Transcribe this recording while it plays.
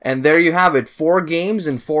And there you have it. 4 games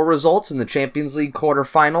and 4 results in the Champions League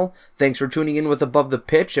quarterfinal. Thanks for tuning in with Above the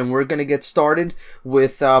Pitch. And we're going to get started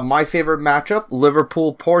with my favorite matchup,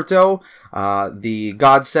 Liverpool-Porto. The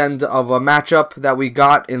godsend of a matchup that we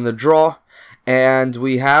got in the draw. And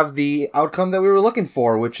we have the outcome that we were looking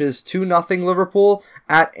for, which is 2-0 Liverpool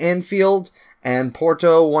at Anfield. And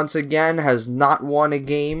Porto, once again, has not won a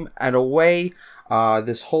game at away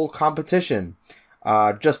this whole competition.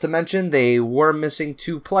 Just to mention, they were missing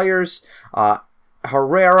 2 players,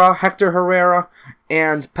 Hector Herrera,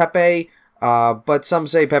 and Pepe, but some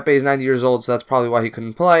say Pepe is 90 years old, so that's probably why he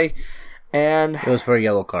couldn't play. And it was for a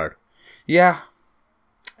yellow card. Yeah,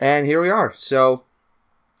 and here we are. So,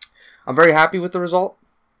 I'm very happy with the result.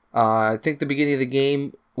 I think the beginning of the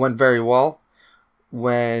game went very well.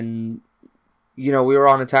 When, we were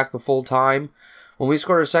on attack the full time. When we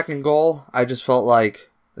scored a second goal, I just felt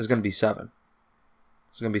like there's going to be 7.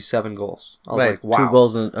 It's going to be 7 goals. I was like,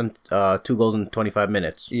 wow. 2 goals in 25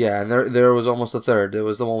 minutes. Yeah, and there was almost a third. There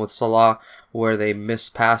was the one with Salah where they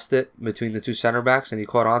mispassed it between the 2 center backs and he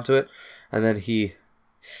caught onto it. And then he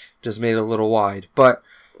just made it a little wide. But,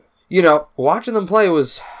 watching them play I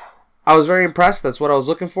was very impressed. That's what I was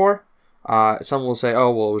looking for. Some will say,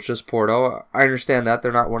 oh, well, it was just Porto. I understand that.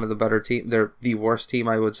 They're not one of the better teams. They're the worst team,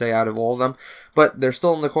 I would say, out of all of them. But they're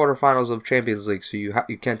still in the quarterfinals of Champions League, so you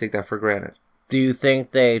can't take that for granted. Do you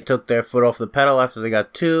think they took their foot off the pedal after they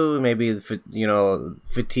got 2? Maybe,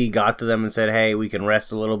 fatigue got to them and said, hey, we can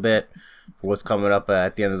rest a little bit for what's coming up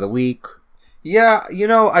at the end of the week? Yeah,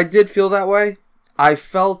 I did feel that way. I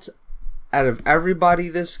felt out of everybody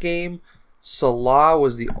this game, Salah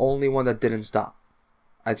was the only one that didn't stop.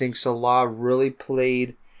 I think Salah really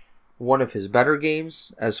played one of his better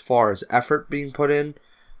games as far as effort being put in.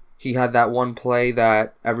 He had that one play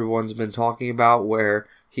that everyone's been talking about where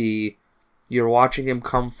you're watching him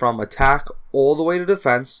come from attack all the way to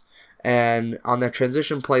defense, and on that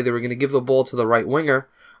transition play, they were going to give the ball to the right winger,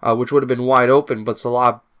 which would have been wide open, but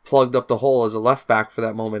Salah plugged up the hole as a left back for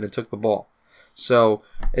that moment and took the ball. So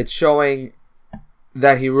it's showing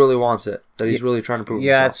that he really wants it, that he's really trying to prove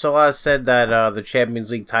himself. Yeah, Salah said that the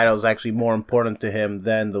Champions League title is actually more important to him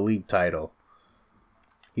than the league title.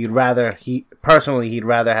 He'd rather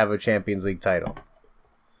have a Champions League title.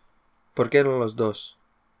 ¿Por qué no los dos?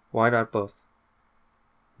 Why not both?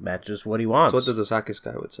 That's just what he wants. That's what the Dosakis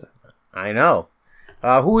guy would say. I know.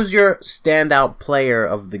 Who is your standout player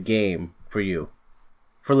of the game for you?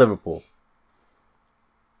 For Liverpool?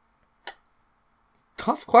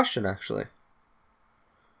 Tough question, actually.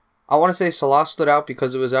 I want to say Salah stood out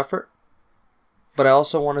because of his effort. But I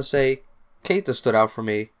also want to say Keita stood out for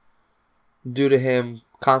me due to him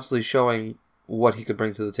constantly showing what he could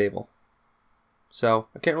bring to the table. So,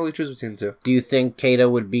 I can't really choose between the 2. Do you think Keita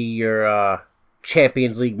would be your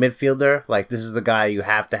Champions League midfielder? Like, this is the guy you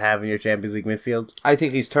have to have in your Champions League midfield? I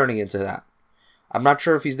think he's turning into that. I'm not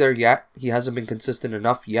sure if he's there yet. He hasn't been consistent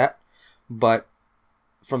enough yet. But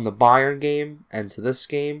from the Bayern game and to this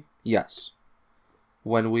game, yes.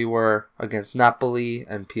 When we were against Napoli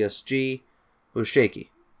and PSG, it was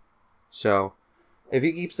shaky. So, if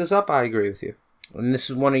he keeps this up, I agree with you. And this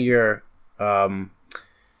is one of your...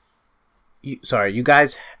 you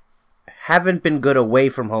guys haven't been good away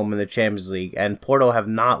from home in the Champions League, and Porto have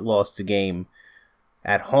not lost a game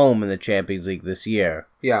at home in the Champions League this year.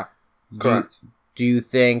 Yeah, correct. Do you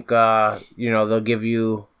think they'll give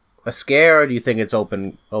you a scare, or do you think it's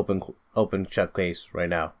open shut case right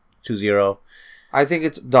now? 2-0? I think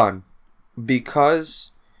it's done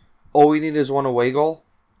because all we need is one away goal,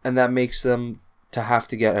 and that makes them to have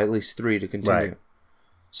to get at least 3 to continue. Right.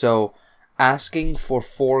 So asking for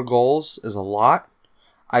 4 goals is a lot.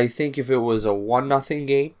 I think if it was a 1-0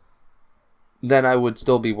 game, then I would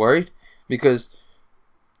still be worried because,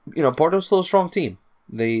 Porto's still a strong team.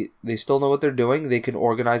 They still know what they're doing. They can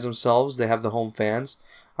organize themselves. They have the home fans.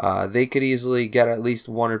 They could easily get at least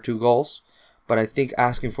 1 or 2 goals, but I think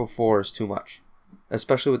asking for 4 is too much,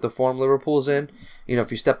 especially with the form Liverpool's in.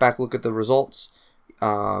 If you step back, look at the results,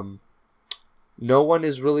 no one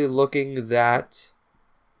is really looking that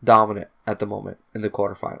dominant at the moment in the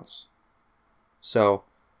quarterfinals. So,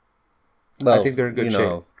 I think they're in good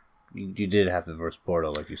shape. You did have to verse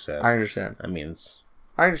Porto, like you said. I understand. I mean,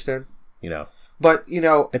 I understand. But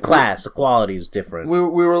the quality is different. We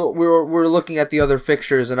were looking at the other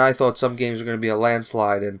fixtures, and I thought some games were going to be a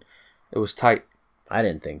landslide, and it was tight. I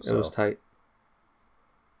didn't think so. It was tight.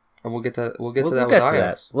 And we'll get to that with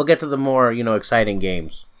Ajax. We'll get to the more exciting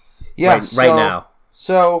games. Yeah, right now.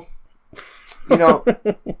 So,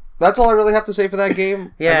 that's all I really have to say for that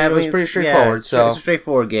game. Yeah, it was pretty straightforward. So it's a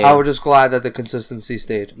straightforward game. I was just glad that the consistency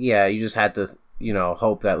stayed. Yeah, you just had to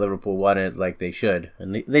hope that Liverpool won it like they should,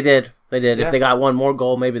 and they did. They did. Yeah. If they got one more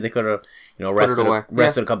goal, maybe they could have, rested away.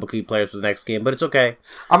 a couple key players for the next game. But it's okay.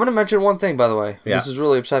 I'm gonna mention one thing, by the way. Yeah. This is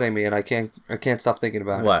really upsetting me, and I can't stop thinking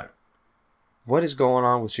about it. What? What is going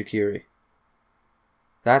on with Shaqiri?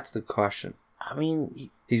 That's the question. I mean,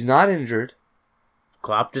 He's not injured.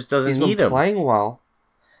 Klopp just doesn't He's need been him. playing well,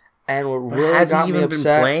 and what really Has got he me even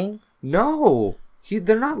upset. been playing? No,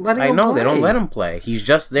 they're not letting him. I know play. they don't let him play. He's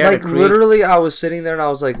just there Like to create. literally, I was sitting there and I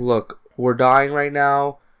was like, "Look, we're dying right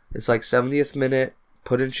now. It's like 70th minute.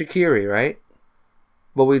 Put in Shaqiri, right?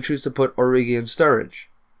 But we choose to put Origi and Sturridge.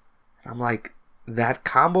 And I'm like, that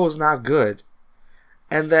combo is not good.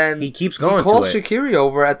 And then He keeps going He calls to it. Shaqiri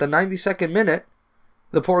over at the 92nd minute.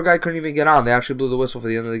 The poor guy couldn't even get on. They actually blew the whistle for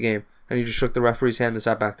the end of the game, and he just shook the referee's hand and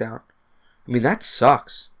sat back down. I mean, that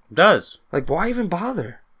sucks. Does. Like, why even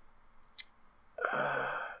bother?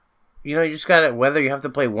 You just got to, whether you have to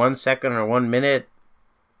play 1 second or 1 minute,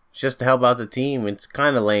 just to help out the team. It's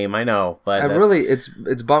kind of lame, I know. But And really, it's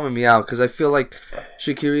bumming me out because I feel like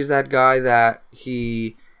Shaqiri's that guy that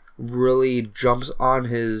he really jumps on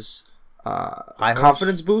his High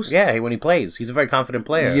confidence boost. Yeah, when he plays. He's a very confident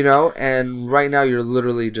player. And right now you're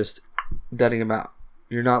literally just deading him out.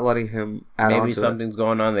 You're not letting him add on Maybe to something's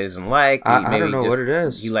going on that he doesn't like. I don't know what it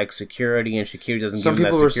is. He likes security, and Shaqiri doesn't Some give him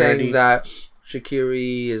people that were security. saying that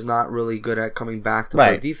Shaqiri is not really good at coming back to play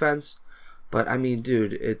Right. defense. But, I mean,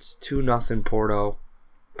 dude, it's 2-0 Porto.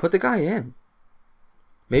 Put the guy in.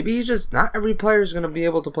 Maybe he's just... Not every player is going to be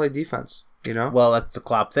able to play defense, Well, that's the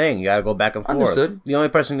Klopp thing. You got to go back and forth. Understood. The only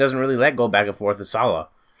person who doesn't really let go back and forth is Salah.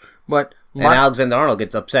 But And Alexander-Arnold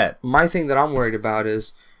gets upset. my thing that I'm worried about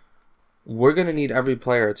is we're going to need every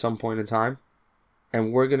player at some point in time.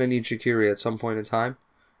 And we're going to need Shaqiri at some point in time.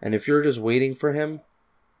 And if you're just waiting for him,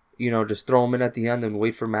 just throw him in at the end and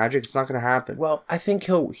wait for magic, it's not going to happen. Well, I think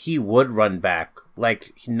he would run back.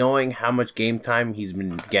 Like, knowing how much game time he's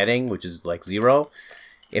been getting, which is like 0,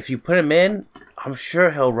 if you put him in, I'm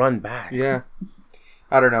sure he'll run back. Yeah.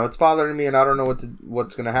 I don't know. It's bothering me, and I don't know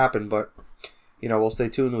what's going to happen, but, we'll stay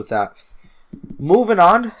tuned with that. Moving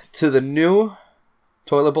on to the new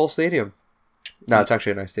Toilet Bowl Stadium. No, it's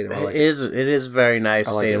actually a nice stadium. I like it. It is very nice.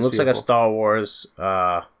 I like it. Stadium. It's Looks like a beautiful. Star Wars,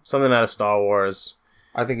 something out of Star Wars.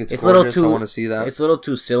 I think it's It's a little gorgeous. too. I want to see that. It's a little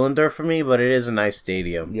too cylinder for me, but it is a nice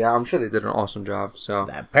stadium. Yeah, I'm sure they did an awesome job. So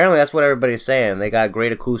Apparently, that's what everybody's saying. They got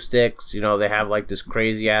great acoustics. They have like this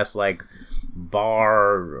crazy ass like bar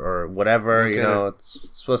or whatever. No kidding.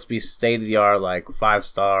 It's supposed to be state of the art, like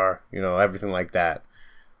 5-star. Everything like that.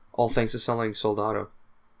 all thanks to selling Soldado.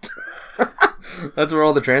 That's where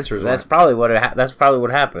all the transfers That's went. probably what that's probably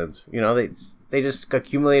what happened. They just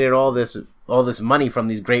accumulated all this money from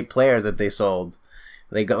these great players that they sold.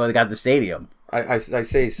 They got the stadium. I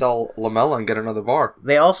say sell Lamella and get another bar.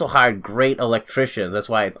 They also hired great electricians. That's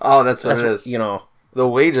why. Oh, that's what it what- is. The The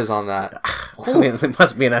wages on that. I mean, it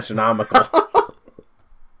must be an astronomical.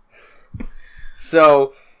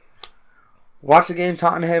 So, watch the game,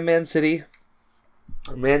 Tottenham, Man City.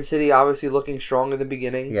 Man City obviously looking strong in the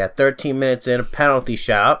beginning. Yeah, 13 minutes in, a penalty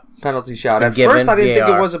shot. Penalty shot. been At first, given I didn't think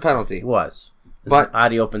VAR. it was a penalty. It was. But-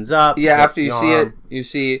 Adi opens up. Yeah, gets after you the see it, arm. you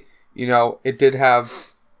see, it did have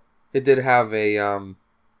a,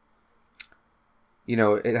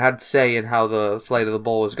 it had say in how the flight of the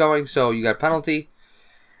ball was going, so you got penalty.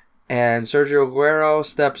 And Sergio Aguero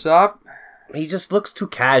steps up. He just looks too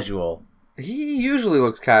casual. He usually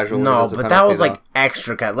looks casual. when he No, does the but that penalty, was though. like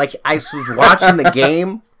extra casual. Like, I was watching the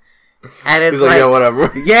game, and it's He's like, yeah,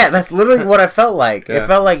 whatever. Yeah, that's literally what I felt like. Yeah. It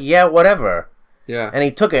felt like, yeah, whatever. Yeah. And he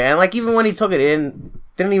took it. And, like, even when he took it,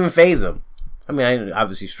 didn't even phase him. I mean,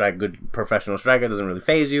 obviously, good professional striker doesn't really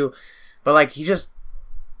phase you. But, like, he just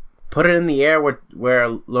put it in the air where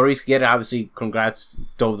Lloris could get it. Obviously, congrats,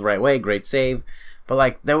 dove the right way. Great save. But,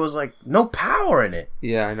 like, there was, like, no power in it.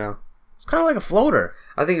 Yeah, I know. It's kind of like a floater.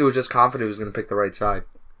 I think he was just confident he was going to pick the right side.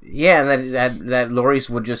 Yeah, and that Lloris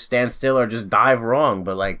would just stand still or just dive wrong.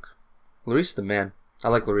 But, like, Lloris is the man. I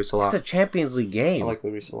like Lloris a lot. it's a Champions League game. I like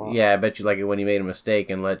Lloris a lot. Yeah, I bet you like it when he made a mistake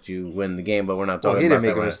and let you win the game, but we're not Well, talking he about didn't make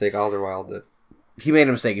that a right mistake. Alderweireld did. He made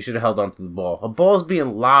a mistake. He should have held on to the ball. A ball's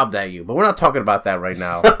being lobbed at you, but we're not talking about that right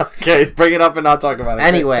now. Okay, bring it up and not talk about it.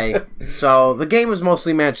 Anyway, so the game was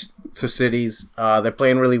mostly Manchester City's. They're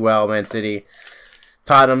playing really well, Man City.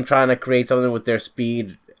 Tottenham trying to create something with their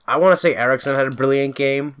speed. I want to say Eriksen had a brilliant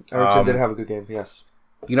game. Eriksen did have a good game, yes.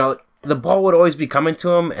 The ball would always be coming to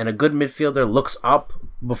him, and a good midfielder looks up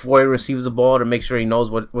before he receives the ball to make sure he knows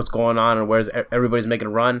what's going on and where everybody's making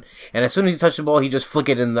a run. And as soon as he touched the ball, he just flick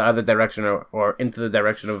it in the other direction or into the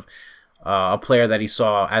direction of a player that he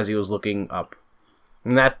saw as he was looking up.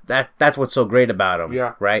 And that's what's so great about him.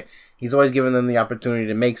 Yeah. Right? He's always giving them the opportunity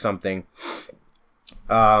to make something.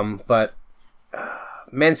 But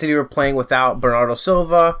Man City were playing without Bernardo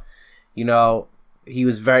Silva. You know, he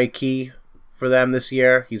was very key for them this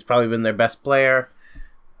year. He's probably been their best player.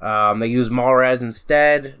 They used Mahrez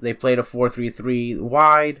instead. They played a 4-3-3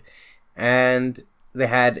 wide. And they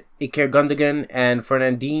had Iker Gundogan and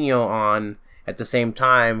Fernandinho on at the same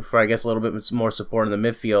time for, I guess, a little bit more support in the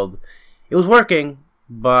midfield. It was working,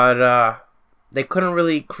 but they couldn't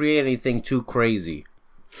really create anything too crazy.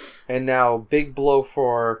 And now, big blow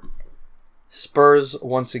for Spurs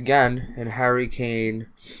once again. And Harry Kane,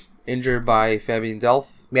 injured by Fabian Delph,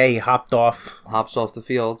 Yeah, he hopped off. hops off the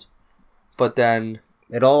field. But then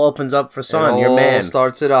It all opens up for Son, it your all man.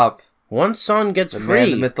 starts it up. Once Son gets The free,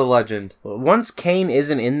 man, the myth, the legend. once Kane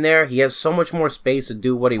isn't in there, he has so much more space to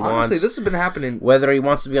do what he Honestly, wants. this has been happening. Whether he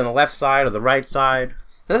wants to be on the left side or the right side.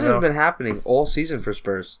 This has No. been happening all season for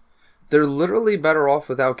Spurs. They're literally better off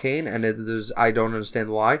without Kane, and I don't understand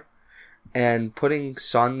why. And putting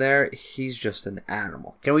Son there, he's just an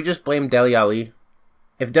animal. Can we just blame Dele Alli?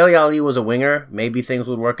 If Dele Alli was a winger, maybe things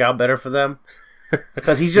would work out better for them.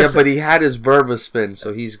 Because he's just... Yeah, but he had his Burba spin,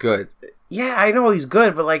 so he's good. Yeah, I know he's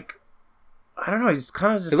good, but like... I don't know, he's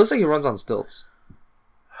kind of just... It looks like he runs on stilts.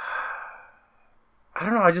 I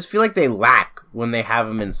don't know, I just feel like they lack when they have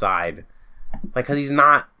him inside. Like, because he's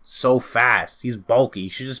not so fast. He's bulky. He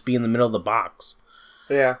should just be in the middle of the box.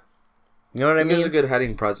 Yeah. You know what I He mean? has a good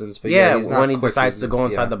heading presence, but yeah, he's not when he quick decides as- to go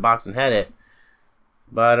inside yeah. the box and head it.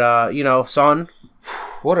 But, Son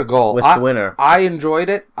What a goal. with the winner. I enjoyed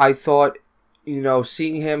it. I thought,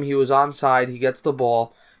 seeing him, he was onside. He gets the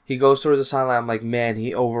ball. He goes towards the sideline. I'm like, man,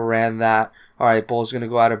 he overran that. All right, ball's going to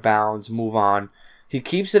go out of bounds. Move on. He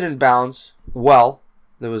keeps it in bounds well.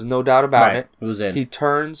 There was no doubt about it. Who's in? He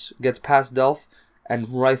turns, gets past Delph, and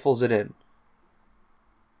rifles it in.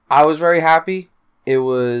 I was very happy. It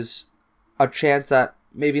was a chance that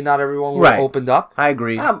maybe not everyone would have opened up. I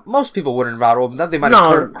agree. Most people wouldn't have opened up. They might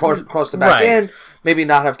have crossed the back in, maybe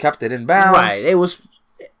not have kept it in bounds. Right.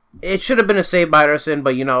 It should have been a save by Ederson,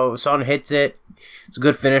 but, Son hits it. He's a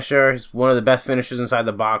good finisher. He's one of the best finishers inside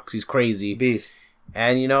the box. He's crazy. Beast.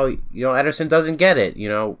 And, Ederson doesn't get it.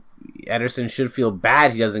 Ederson should feel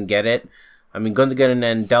bad he doesn't get it. I mean, Gundogan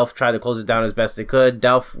and Delph tried to close it down as best they could.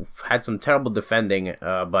 Delph had some terrible defending,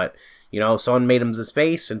 but, Son made him the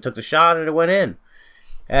space and took the shot, and it went in.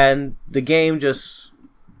 And the game just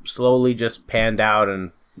slowly just panned out,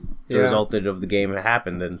 and the resulted of the game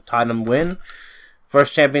happened. And Tottenham win.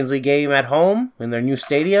 First Champions League game at home in their new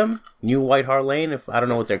stadium, New White Hart Lane. I don't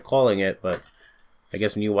know what they're calling it, but I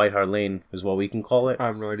guess New White Hart Lane is what we can call it. I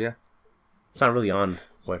have no idea. It's not really on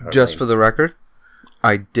White Hart Just Lane. for the record,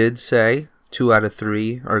 I did say 2 out of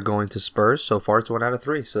 3 are going to Spurs. So far, it's 1 out of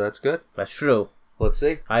 3, so that's good. That's true. Let's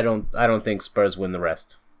see. I don't think Spurs win the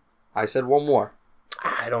rest. I said one more.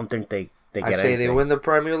 I don't think they get I say anything. they win the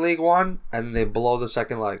Premier League one, and they blow the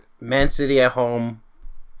second leg. Man City at home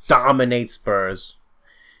dominate Spurs,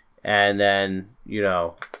 and then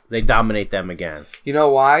they dominate them again. You know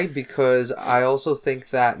why? Because I also think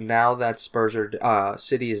that now that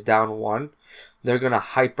City is down 1, they're gonna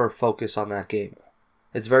hyper focus on that game.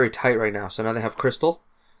 It's very tight right now. So now they have Crystal,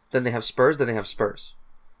 then they have Spurs, then they have Spurs.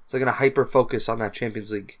 So they're gonna hyper focus on that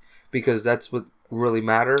Champions League because that's what really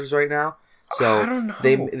matters right now. So I don't know.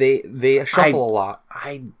 They shuffle a lot.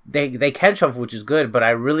 They can shuffle, which is good, but I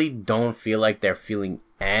really don't feel like they're feeling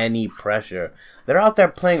any pressure. They're out there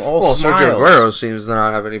playing all Well, smiles. Sergio Aguero seems to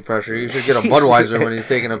not have any pressure. You should get a Budweiser when he's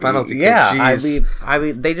taking a penalty. Yeah, kick. Jeez. I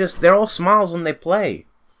mean, they're all smiles when they play.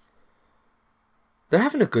 They're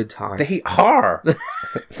having a good time. They are.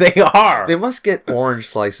 They are. They must get orange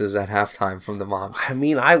slices at halftime from the moms. I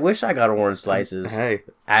mean, I wish I got orange slices Hey,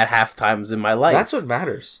 at half times in my life. that's what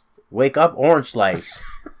matters. Wake up, orange slice.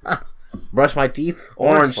 Brush my teeth,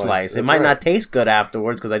 orange slice. It That's might right. not taste good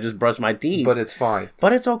afterwards because I just brushed my teeth. But it's fine.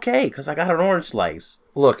 But it's okay because I got an orange slice.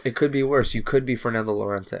 Look, it could be worse. You could be Fernando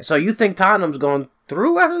Llorente. So you think Tottenham's going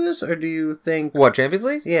through after this, or do you think... What, Champions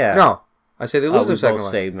League? Yeah. No. I say they lose we their second both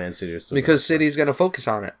leg. say Man City. Because City's going to focus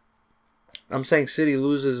on it. I'm saying City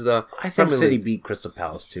loses the I think Premier City League. beat Crystal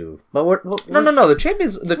Palace too. But we're No. The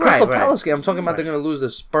Crystal right. Palace game. I'm talking about they're going to lose the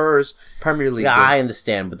Spurs Premier League Yeah, game. I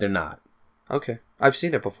understand, but they're not. Okay. I've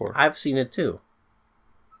seen it before. I've seen it too.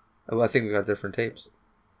 I think we got different tapes.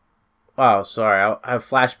 Oh, sorry. I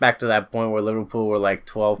flashed back to that point where Liverpool were like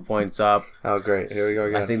 12 points up. Oh, great. Here we go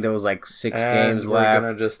again. I think there was like 6 and games we're left.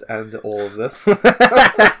 going to just end all of this.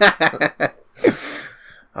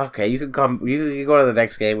 Okay, you could come. You could go to the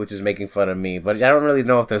next game, which is making fun of me. But I don't really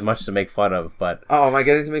know if there's much to make fun of. But Oh, am I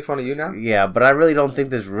getting to make fun of you now? yeah, but I really don't think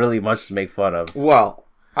there's really much to make fun of. Well,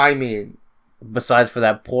 I mean, Besides for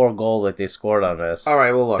that poor goal that they scored on us. all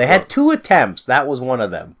right. Well, look. They had 2 attempts. That was one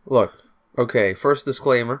of them. Look. Okay. First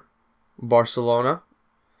disclaimer: Barcelona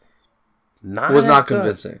Not was as not good.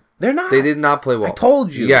 convincing. They're not. They did not play well. I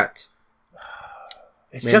told you. Yet.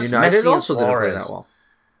 It's Man just United Messi also and didn't play Suarez. that well.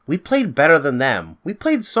 We played better than them. We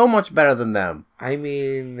played so much better than them. I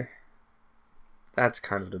mean, that's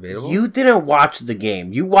kind of debatable. You didn't watch the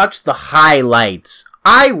game. You watched the highlights.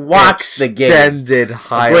 I watched the game. Extended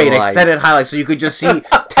highlights. Great, extended highlights, so you could just see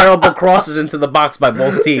terrible crosses into the box by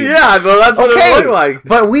both teams. Yeah, but that's what it looked like.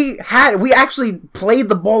 But we actually played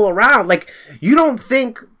the ball around. Like, you don't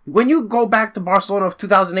think, when you go back to Barcelona of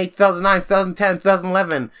 2008, 2009, 2010,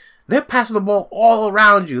 2011, they're passing the ball all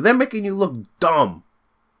around you. They're making you look dumb.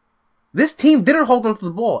 This team didn't hold on to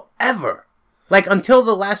the ball, ever. Like, until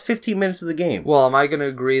the last 15 minutes of the game. Well, am I going to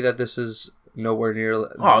agree that this is nowhere near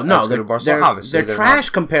Oh, no, as good as Barcelona? they're Obviously, trash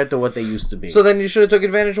not. compared to what they used to be. So then you should have took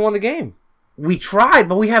advantage and won the game. We tried,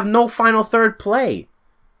 but we have no final third play.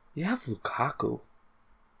 You have Lukaku.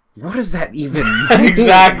 What does that even mean?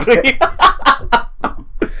 Exactly.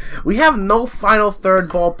 We have no final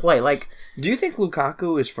third ball play. Like, Do you think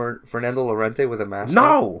Lukaku is Fernando Llorente with a mask?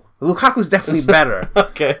 no. Lukaku's definitely better.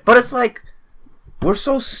 Okay. But it's like, we're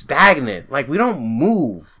so stagnant. Like, we don't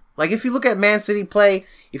move. Like, if you look at Man City play,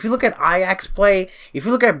 if you look at Ajax play, if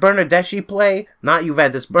you look at Bernardeschi play, not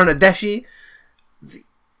Juventus, Bernardeschi,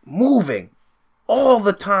 moving all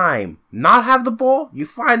the time. Not have the ball, you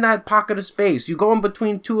find that pocket of space. You go in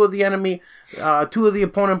between two of the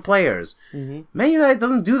opponent players. Mm-hmm. Man United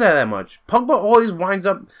doesn't do that much. Pogba always winds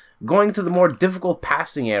up going to the more difficult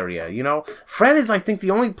passing area, you know? Fred is, I think,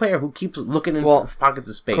 the only player who keeps looking in pockets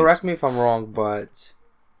of space. Correct me if I'm wrong, but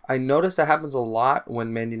I noticed that happens a lot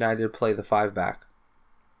when Man United play the 5-back.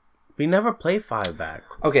 We never play 5-back.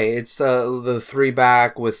 Okay, it's the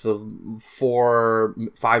 3-back with the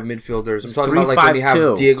 4-5 midfielders. I'm talking about like when you have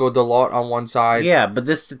 3-5-2. Diego Dalot on one side. Yeah, but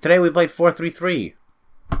today we played 4-3-3.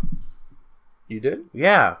 You did?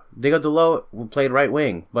 Yeah, Diego Dalot played right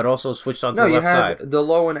wing, but also switched onto No, the you left had side.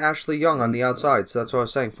 Dalot and Ashley Young on the outside, so that's what I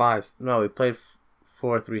was saying, 5. No, we played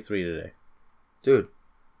 4-3-3 today. Dude.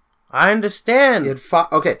 I understand. You had 5.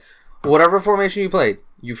 Okay, whatever formation you played,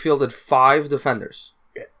 you fielded 5 defenders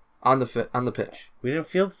on the pitch. We didn't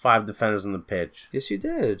field 5 defenders on the pitch. Yes, you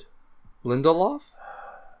did. Lindelof,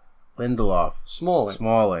 Lindelof,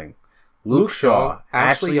 Smalling, Luke Shaw,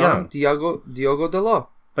 Ashley Young. Diogo Dalot.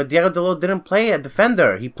 But Diego Dalot didn't play a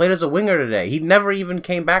defender. He played as a winger today. He never even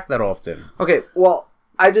came back that often. Okay, well,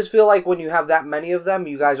 I just feel like when you have that many of them,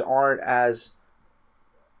 you guys aren't as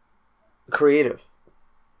creative.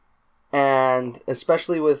 And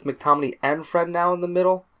especially with McTominay and Fred now in the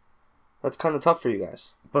middle, that's kind of tough for you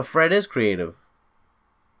guys. But Fred is creative.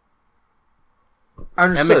 I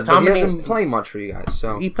understood, but he McTominay- hasn't been playing much for you guys,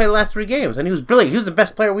 so... He played the last 3 games, and he was brilliant. He was the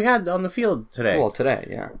best player we had on the field today. Well, today,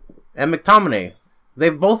 yeah. And McTominay.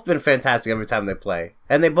 They've both been fantastic every time they play.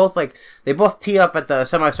 And they both tee up at the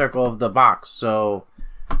semicircle of the box, so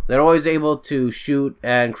they're always able to shoot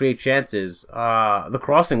and create chances. The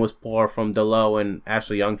crossing was poor from Dalot and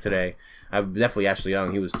Ashley Young today. Definitely Ashley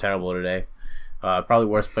Young. He was terrible today. Probably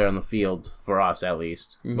worst player on the field for us, at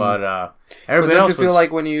least. Mm-hmm. But But everybody don't else you feel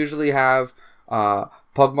like when you usually have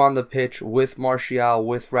Pogba on the pitch with Martial,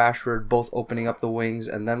 with Rashford, both opening up the wings,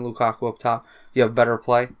 and then Lukaku up top, you have better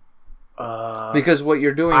play? Because what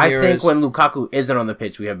you're doing here is... I think when Lukaku isn't on the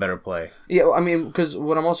pitch, we have better play. Yeah, I mean, because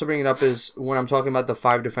what I'm also bringing up is when I'm talking about the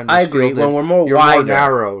 5 defenders I agree. fielded, When we're more you're wider. more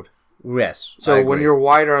narrowed. Yes. I So agree. when you're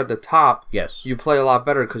wider at the top, Yes. you play a lot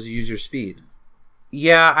better because you use your speed.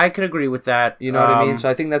 Yeah, I could agree with that. You know what I mean? So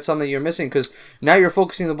I think that's something you're missing because now you're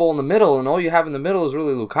focusing the ball in the middle, and all you have in the middle is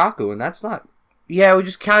really Lukaku, and that's not... Yeah, we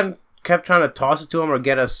just kept trying to toss it to him or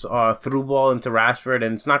get us through ball into Rashford,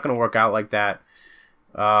 and it's not going to work out like that.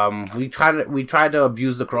 We tried to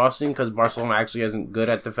abuse the crossing because Barcelona actually isn't good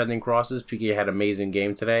at defending crosses. Piqué had an amazing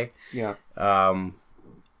game today. Yeah.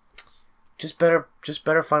 Just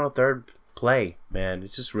better final third play, man.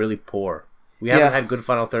 It's just really poor. We haven't had good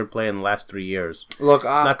final third play in the last 3 years. Look, It's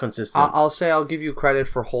not consistent. I'll say I'll give you credit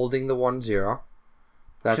for holding the 1-0.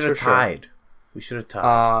 That's should have for sure. tied. We should have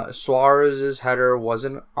tied. Suarez's header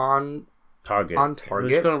wasn't on target. on It target.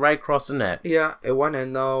 was just going right across the net. Yeah, it went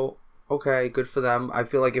in though. Okay, good for them. I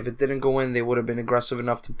feel like if it didn't go in, they would have been aggressive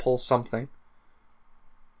enough to pull something.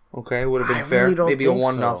 Okay, it would have been I fair. really don't Maybe a think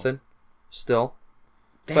 1-0 still.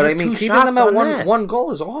 They But had I mean, 2 keeping shots them at on net. one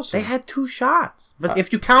goal is awesome. They had 2 shots. But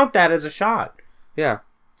if you count that as a shot. Yeah.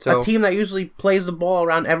 So a team that usually plays the ball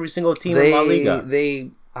around every single team in La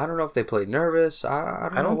Liga. I don't know if they played nervous. I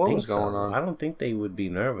don't know what was going on. I don't think they would be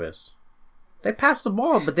nervous. They passed the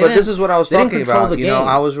ball, but this is what I was talking about. You know,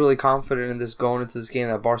 I was really confident in this going into this game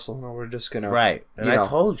that Barcelona were just gonna and I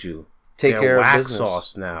told you take care of business.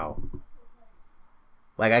 Sauce now.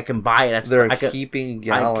 Like I can buy it. They're keeping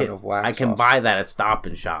gallon of wax. I can buy that at Stop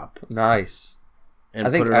and Shop. Nice. And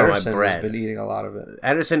I think put it Ederson on my bread. has been eating a lot of it.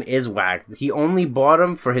 Ederson is whacked. He only bought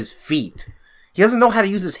him for his feet. He doesn't know how to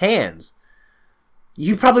use his hands.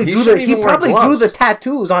 He probably drew the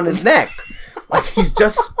tattoos on his neck. Like he's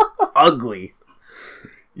just ugly.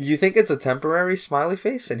 You think it's a temporary smiley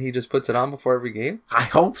face and he just puts it on before every game? I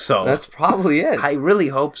hope so. That's probably it. I really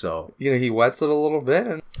hope so. You know, he wets it a little bit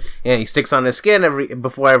and he sticks on his skin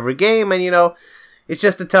before every game, and you know, it's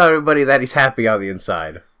just to tell everybody that he's happy on the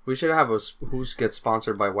inside. We should have who gets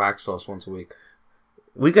sponsored by Wax Sauce once a week.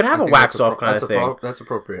 We could have a wax off kind of thing. That's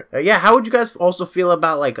appropriate. Yeah, how would you guys also feel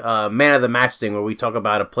about like a man of the match thing where we talk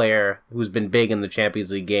about a player who's been big in the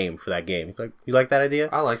Champions League game for that game? You like that idea?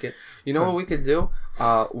 I like it. You know what we could do?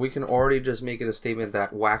 We can already just make it a statement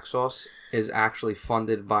that Wax Sauce is actually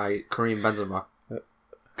funded by Karim Benzema.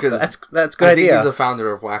 Because that's good idea. I think he's the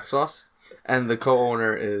founder of Wax Sauce, and the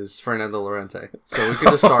co-owner is Fernando Llorente. So we could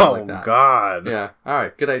just start like that. Oh God! Yeah. All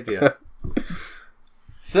right. Good idea.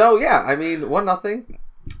 So yeah, I mean, 1-0.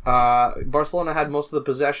 Barcelona had most of the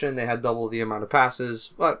possession. They had double the amount of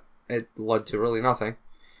passes, but it led to really nothing.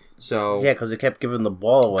 So yeah, because they kept giving the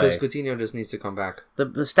ball away. Because Coutinho just needs to come back. The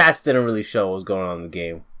stats didn't really show what was going on in the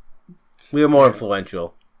game. We were more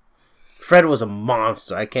influential. Fred was a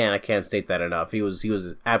monster. I can't state that enough. He was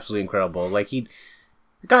absolutely incredible. Like the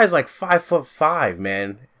guy's like 5'5",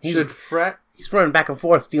 man. He's running back and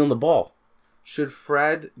forth, stealing the ball. Should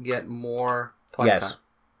Fred get more playing time?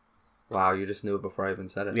 Wow, you just knew it before I even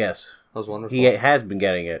said it. Yes. That was wonderful. He has been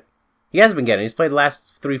getting it. He's played the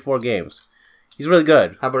last 3-4 games. He's really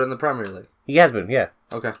good. How about in the Premier League? He has been, yeah.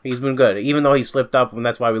 Okay. He's been good. Even though he slipped up, and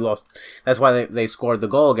that's why we lost. That's why they scored the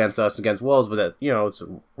goal against us, against Wolves, but that, you know, it's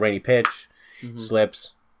a rainy pitch,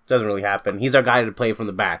 slips. Doesn't really happen. He's our guy to play from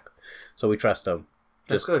the back, so we trust him.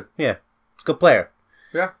 That's good. Yeah. It's a good player.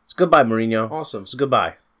 Yeah. It's goodbye, Mourinho. Awesome. It's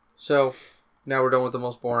goodbye. So, now we're done with the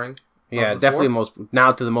most boring. Yeah, definitely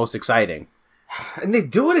now to the most exciting. And they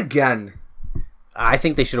do it again. I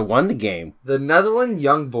think they should have won the game. The Netherlands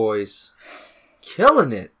young boys,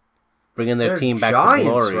 killing it. Bringing their team back to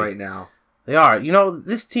glory right now. They are. You know,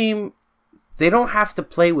 this team, they don't have to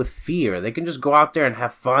play with fear. They can just go out there and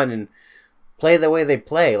have fun and play the way they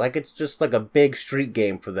play. Like it's just like a big street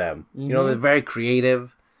game for them. Mm-hmm. You know, they're very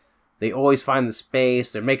creative. They always find the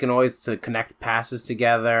space. They're making always to connect passes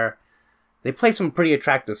together. They play some pretty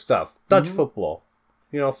attractive stuff. Dutch football.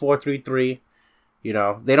 You know, 4-3-3. You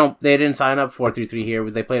know, they didn't sign up 4-3-3 here,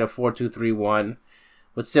 but they played a 4-2-3-1.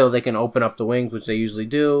 But still, they can open up the wings, which they usually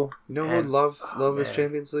do. You know who would love this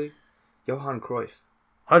Champions League? Johan Cruyff.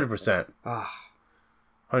 100%.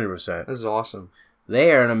 100%. This is awesome.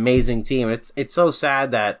 They are an amazing team. It's so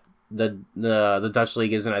sad that the Dutch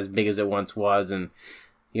league isn't as big as it once was, and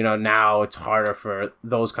you know now it's harder for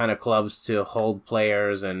those kind of clubs to hold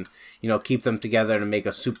players and you know keep them together to make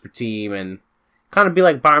a super team and kind of be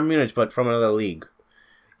like Bayern Munich but from another league.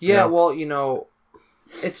 Yeah, well, you know,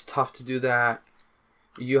 it's tough to do that.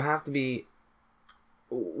 You have to be...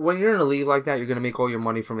 When you're in a league like that, you're going to make all your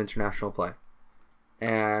money from international play.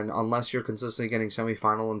 And unless you're consistently getting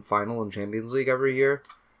semi-final and final in Champions League every year,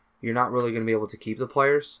 you're not really going to be able to keep the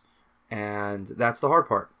players. And that's the hard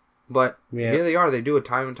part. But here they are. They do it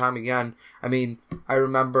time and time again. I mean, I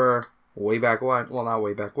remember way back when... Well, not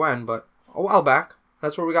way back when, but a while back.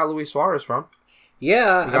 That's where we got Luis Suarez from.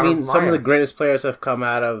 Yeah, I mean, some of the greatest players have come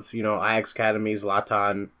out of, you know, Ajax Academy,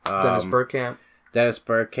 Zlatan. Dennis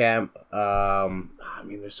Bergkamp. I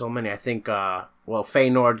mean, there's so many. I think,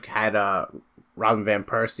 Feyenoord had Robin van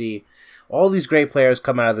Persie. All these great players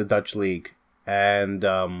come out of the Dutch league. And,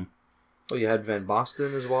 well, you had Van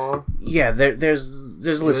Basten as well. Yeah, there's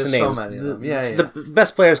a list of names. So many of them. Yeah. The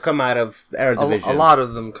best players come out of the Eredivisie. A lot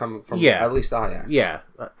of them come from at least Ajax.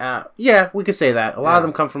 Yeah, we could say that. A lot of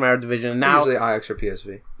them come from Eredivisie. Now, usually Ajax or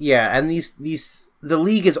PSV. Yeah, and the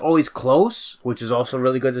league is always close, which is also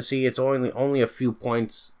really good to see. It's only a few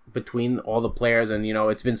points between all the players, and you know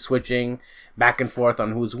it's been switching back and forth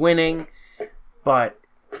on who's winning. But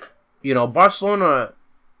you know, Barcelona,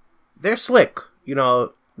 they're slick. You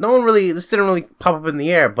know, this didn't really pop up in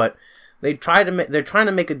the air, but they're trying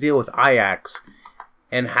to make a deal with Ajax,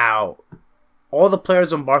 and how all the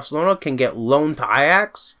players in Barcelona can get loaned to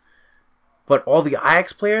Ajax, but all the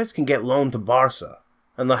Ajax players can get loaned to Barca,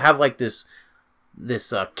 and they'll have like this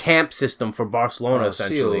camp system for Barcelona,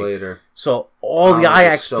 essentially. See you later. So all the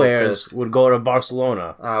Ajax so players pissed. would go to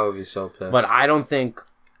Barcelona. I would be so pissed. But I don't think...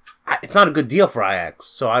 It's not a good deal for Ajax,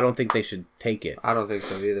 so I don't think they should take it. I don't think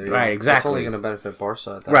so either. Right, exactly. It's only going to benefit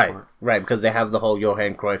Barca at that point. Right, because they have the whole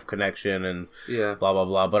Johan Cruyff connection and blah, blah,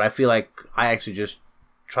 blah. But I feel like Ajax should just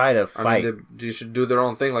try to fight. I mean, they should do their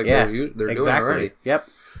own thing like they're doing already. Yep.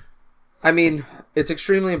 I mean, it's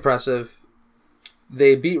extremely impressive.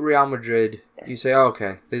 They beat Real Madrid. You say, oh,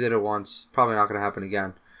 okay, they did it once. Probably not going to happen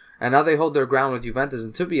again. And now they hold their ground with Juventus.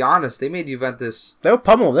 And to be honest, they made Juventus... They were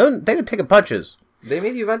pummeled. They were taking punches. They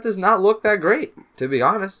made Juventus not look that great, to be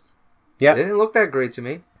honest. Yeah. They didn't look that great to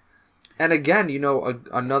me. And again,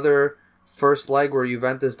 another first leg where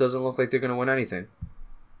Juventus doesn't look like they're going to win anything.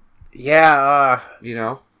 Yeah.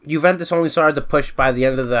 Juventus only started to push by the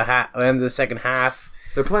end of the second half.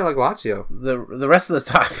 They're playing like Lazio. The rest of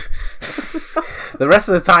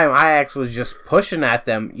the time, Ajax was just pushing at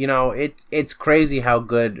them. It's crazy how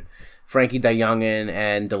good Frankie De Jong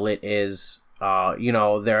and De Ligt is.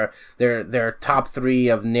 Their top three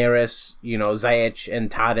of Neres, Ziyech and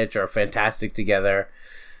Tadic are fantastic together.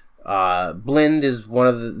 Blind is one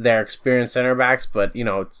of their experienced center backs, but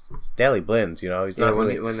it's Daley Blind. He's not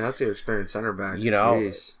when that's your experienced center back.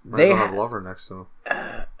 Jeez. They have Lovren next to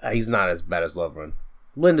him. He's not as bad as Lovren.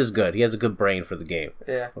 Blind is good. He has a good brain for the game.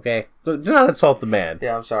 Yeah. Okay. Do not insult the man.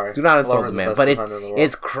 Yeah, I'm sorry. Do not insult the man. But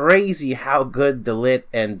it's crazy how good De Ligt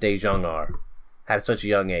and De Jong are at such a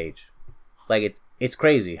young age. Like it's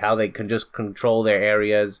crazy how they can just control their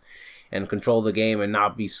areas and control the game and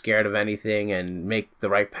not be scared of anything and make the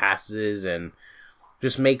right passes and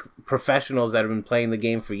just make professionals that have been playing the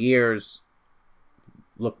game for years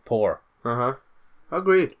look poor.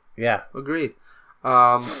 Agreed. Yeah. Agreed.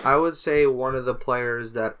 I would say one of the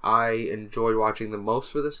players that I enjoyed watching the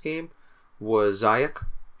most for this game was Ziyech.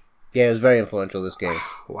 Yeah, it was very influential this game.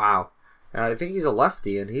 Wow. And I think he's a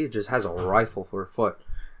lefty and he just has a rifle for a foot.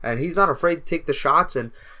 And he's not afraid to take the shots, and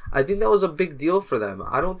I think that was a big deal for them.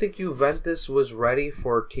 I don't think Juventus was ready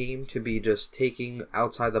for a team to be just taking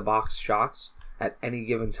outside-the-box shots at any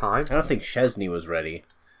given time. I don't think Szczesny was ready.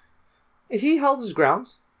 He held his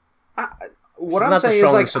ground. What I'm saying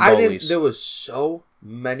is, there was so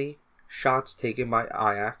many shots taken by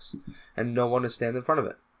Ajax, and no one to stand in front of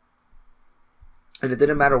it. And it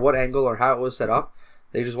didn't matter what angle or how it was set up,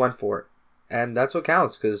 they just went for it. And that's what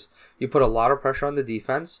counts, because you put a lot of pressure on the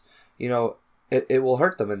defense. It will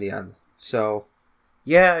hurt them in the end. So,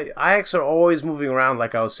 yeah, Ajax are always moving around,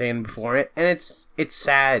 like I was saying before, and it's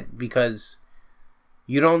sad because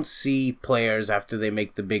you don't see players after they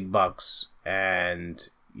make the big bucks and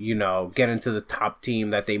get into the top team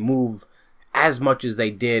that they move as much as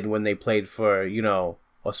they did when they played for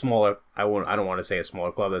a smaller. I don't want to say a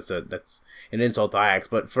smaller club. That's an insult to Ajax,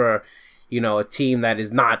 but for a team that is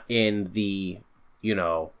not in the,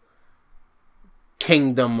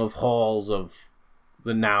 kingdom of halls of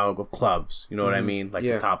of clubs. You know what I mean? Like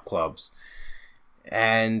the top clubs.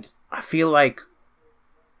 And I feel like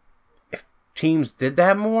if teams did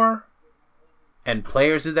that more and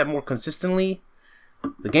players did that more consistently,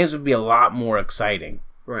 the games would be a lot more exciting.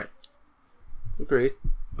 Right. Agreed.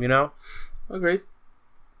 Agreed.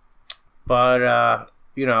 But,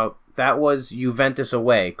 that was Juventus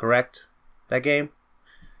away, correct? That game?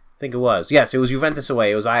 I think it was. Yes, it was Juventus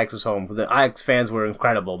away. It was Ajax's home. The Ajax fans were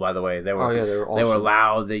incredible, by the way. They were awesome. They were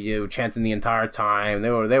loud. They were chanting the entire time. They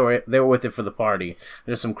were with it for the party.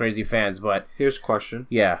 There's some crazy fans, but here's a question.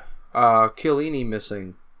 Yeah. Chiellini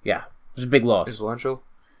missing. Yeah. It was a big loss. Influential?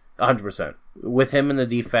 100%. With him in the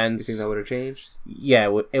defense. You think that would have changed? Yeah,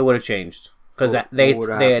 it would have changed. Because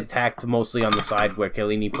they attacked mostly on the side where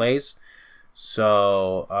Chiellini plays.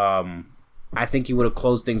 So, I think he would have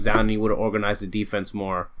closed things down and he would have organized the defense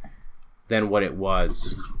more than what it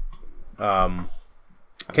was.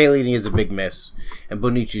 Chiellini is a big miss, and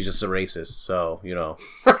Bonucci's just a racist. So,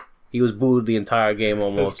 he was booed the entire game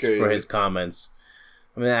almost for his comments.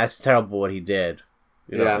 I mean, that's terrible what he did.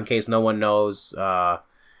 In case no one knows,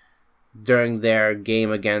 during their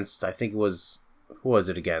game against, I think it was, who was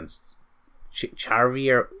it against?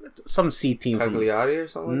 Charvi or some C team. Cagliari or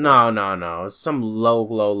something? No. Some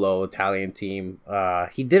low Italian team.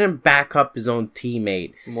 He didn't back up his own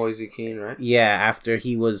teammate. Moise Kean, right? Yeah, after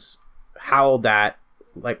he was howled at,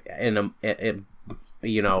 like,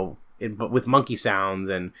 with monkey sounds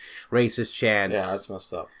and racist chants. Yeah, that's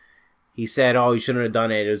messed up. He said, you shouldn't have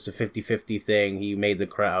done it. It was a 50-50 thing. He made the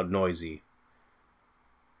crowd noisy.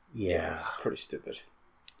 Yeah. It's pretty stupid.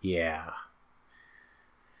 Yeah.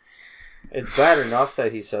 It's bad enough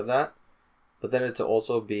that he said that, but then to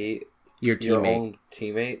also be your own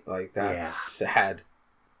teammate, like, that's sad.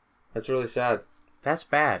 That's really sad. That's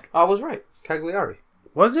bad. I was right. Cagliari.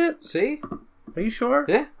 Was it? See? Are you sure?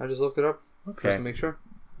 Yeah, I just looked it up Okay. just to make sure.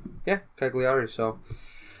 Yeah, Cagliari. So,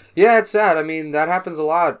 yeah, it's sad. I mean, that happens a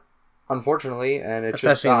lot, unfortunately, and it should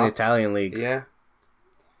Especially in the stop. Italian league. Yeah.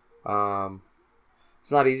 It's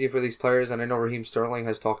not easy for these players, and I know Raheem Sterling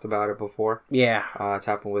has talked about it before. Yeah. It's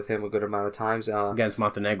happened with him a good amount of times. Against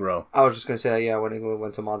Montenegro. I was just gonna say, yeah, when England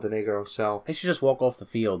went to Montenegro. So They should just walk off the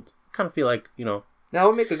field. Kind of feel like, that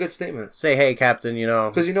would make a good statement. say, hey, Captain,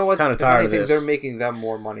 Because you know what? kind of If tired anything, of this. they're making them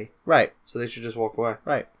more money, Right. so they should just walk away.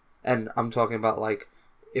 Right. And I'm talking about like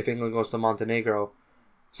if England goes to Montenegro,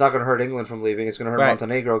 it's not going to hurt England from leaving. It's going to hurt Right.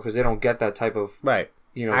 Montenegro because they don't get that type of Right.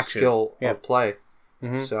 Action. skill Yeah. of play.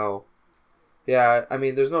 Mm-hmm. So, yeah, I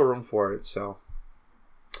mean, there's no room for it. So,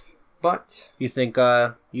 but You think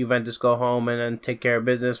Juventus go home and then take care of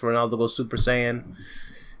business? Ronaldo goes Super Saiyan,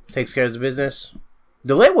 takes care of the business.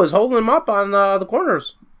 DeLay was holding him up on the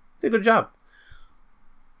corners. Did a good job.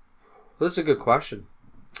 this is a good question.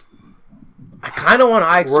 I kind of want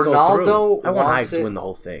Ajax to go Ronaldo through. I want wants Ajax to it. win the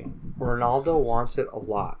whole thing. Ronaldo wants it a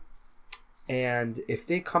lot, and if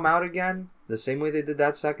they come out again the same way they did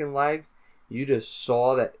that second leg, you just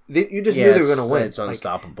saw that you just knew they were going to win. It's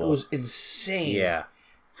unstoppable. It was insane. Yeah.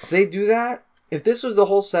 If they do that, if this was the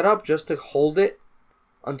whole setup just to hold it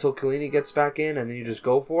until Chiellini gets back in and then you just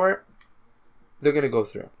go for it, they're going to go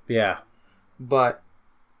through. Yeah. But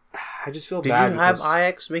I just feel Did bad. you have because-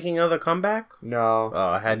 Ajax making another comeback? No.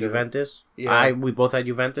 I had didn't. Juventus. Yeah. We both had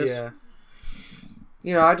Juventus.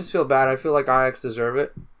 Yeah. I just feel bad. I feel like Ajax deserve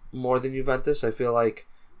it more than Juventus. I feel like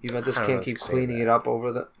Juventus I don't can't know if keep you say cleaning that. it up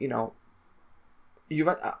over the,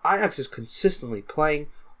 Ajax is consistently playing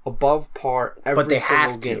above par every But they single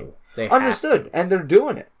have game. to. They have Understood. to. And they're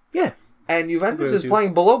doing it. Yeah. And Juventus Agree is with you.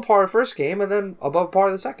 playing below par first game and then above par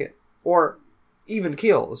the second. Or even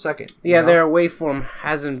keel the second. Yeah, their away form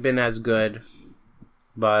hasn't been as good.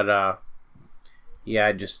 But,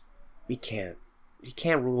 yeah, you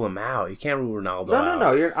can't rule him out. You can't rule Ronaldo out.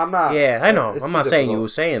 No. I'm not. Yeah, I know. it's I'm too not saying you difficult. were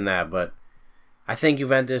saying that, but I think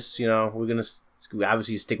Juventus, we're going to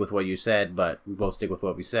obviously stick with what you said, but we both stick with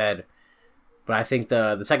what we said. But I think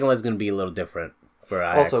the second leg is going to be a little different for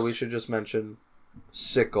Ajax. Also, we should just mention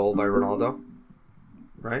sick goal by Ronaldo.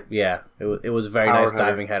 Right? Yeah, it was a very Power nice header.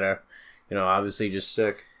 diving header. Obviously just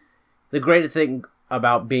Sick. the great thing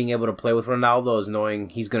about being able to play with Ronaldo is knowing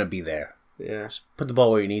he's going to be there. Yeah. Just put the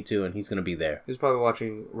ball where you need to, and he's going to be there. He was probably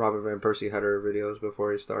watching Robert Van Persie header videos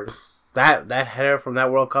before he started. That header from that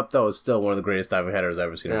World Cup, though, is still one of the greatest diving headers I've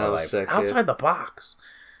ever seen in Yeah, my it was life. sick, Outside the box.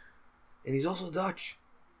 And he's also Dutch.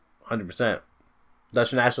 100%.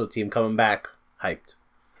 Dutch national team coming back. Hyped.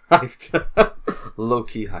 Hyped.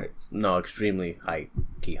 Low-key hyped. No, extremely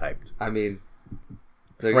key hyped. I mean,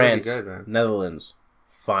 they're France, going to be good, man. Netherlands,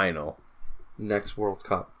 final. Next World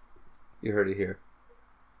Cup. You heard it here.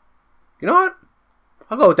 You know what?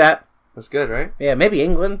 I'll go with that. That's good, right? Yeah, maybe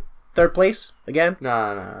England, third place again.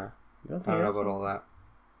 Nah. You don't I think don't know that's- about all that.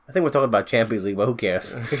 I think we're talking about Champions League, but who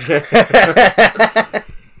cares?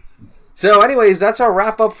 So, anyways, that's our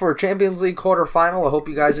wrap up for Champions League quarterfinal. I hope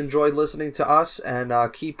you guys enjoyed listening to us and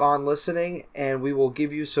keep on listening, and we will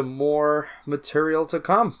give you some more material to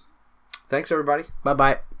come. Thanks, everybody.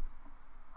 Bye-bye.